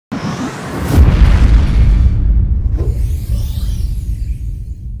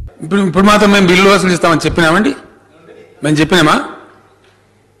ఇప్పుడు మాత్రం మేము బిల్లు వసూలు చేస్తామని చెప్పినామండి? మేము చెప్పినామా?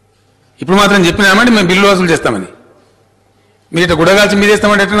 ఇప్పుడు మాత్రం చెప్పినామండి మేము బిల్లు వసూలు చేస్తామని? మీరు ఇట్లా గుడగాల్చి మీరు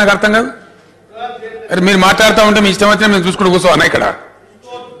చేస్తామంటే ఎట్లా నాకు అర్థం కాదు. అరే మీరు మాట్లాడుతూ ఉంటే మీ ఇష్టం వచ్చినా మేము చూసుకుంటూ కూర్చోవన్నా? ఇక్కడ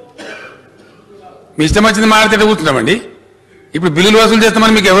మీ ఇష్టం వచ్చింది మాట్లాడితే కూర్చున్నామండి. ఇప్పుడు బిల్లులు వసూలు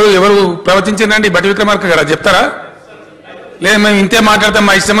చేస్తామని మీకు ఎవరు ప్రవచించారండి? భట్టి విక్రమార్క గారు చెప్తారా? లేదా మేము ఇంతే మాట్లాడతాం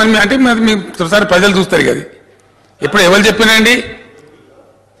మా ఇష్టమని అంటే మీకు ఒకసారి ప్రజలు చూస్తారు కదా. ఇప్పుడు ఎవరు చెప్పినండి?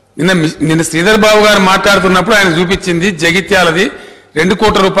 నిన్న శ్రీధర్ బాబు గారు మాట్లాడుతున్నప్పుడు ఆయన చూపించింది జగిత్యాలది 2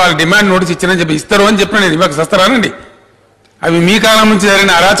 కోట్ల రూపాయల డిమాండ్ నోటీస్ ఇచ్చారని చెప్పి ఇస్తారు అని చెప్పిన నేను ఇవ్వక సస్తారానండి. అవి మీ కాలం నుంచి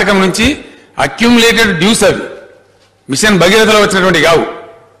జరిగిన అరాచకం నుంచి అక్యూములేటెడ్ డ్యూస్, అవి మిషన్ భగీరథలో వచ్చినటువంటి కావు.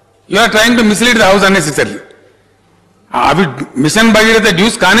 You are trying to mislead the house unnecessary. అవి మిషన్ భగీరథ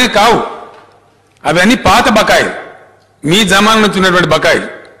డ్యూస్ కానే కావు. అవి అన్ని పాత బకాయిలు, మీ జమానా నుంచి ఉన్నటువంటి బకాయిలు.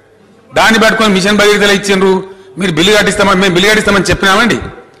 దాన్ని పట్టుకొని మిషన్ భగీరథలో ఇచ్చిండ్రు. మీరు బిల్లు కట్టిస్తామని మేము బిల్లు కట్టిస్తామని చెప్పినామండి.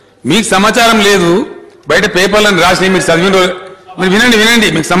 మీకు సమాచారం లేదు, బయట పేపర్లను రాసి మీరు చదివిన మీరు వినండి.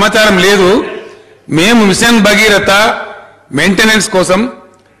 మీకు సమాచారం లేదు. మేము మిషన్ భగీరథ మెయింటెనెన్స్ కోసం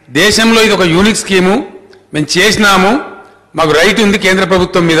దేశంలో ఇది ఒక యూనిక్ స్కీము మేము చేసినాము. మాకు రైట్ ఉంది కేంద్ర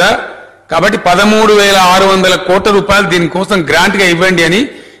ప్రభుత్వం మీద. కాబట్టి 13,600 కోట్ల రూపాయలు దీనికోసం గ్రాంట్గా ఇవ్వండి అని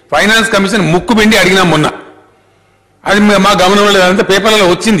ఫైనాన్స్ కమిషన్ ముక్కుబిండి అడిగినాం మొన్న. అది మా గమనంలో లేదు, అదంతా పేపర్లలో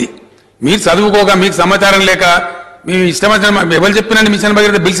వచ్చింది. మీరు చదువుకోగా మీకు సమాచారం లేక మేము ఇష్టం ఎవరు చెప్పినండి మిషన్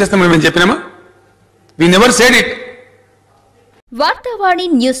భగీరథ బిల్స్ చేస్తామని మేము చెప్పినామా? We never said it. వార్తా వాణి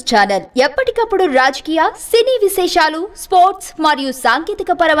న్యూస్ ఛానల్ ఎప్పటికప్పుడు రాజకీయ, సినీ విశేషాలు, స్పోర్ట్స్ మరియు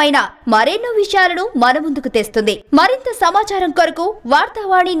సాంకేతిక పరమైన మరెన్నో విషయాలను మన ముందుకు తెస్తుంది. మరింత సమాచారం కొరకు వార్తా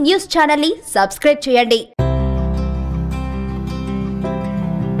వాణి న్యూస్ ఛానల్ ని సబ్స్క్రైబ్ చేయండి.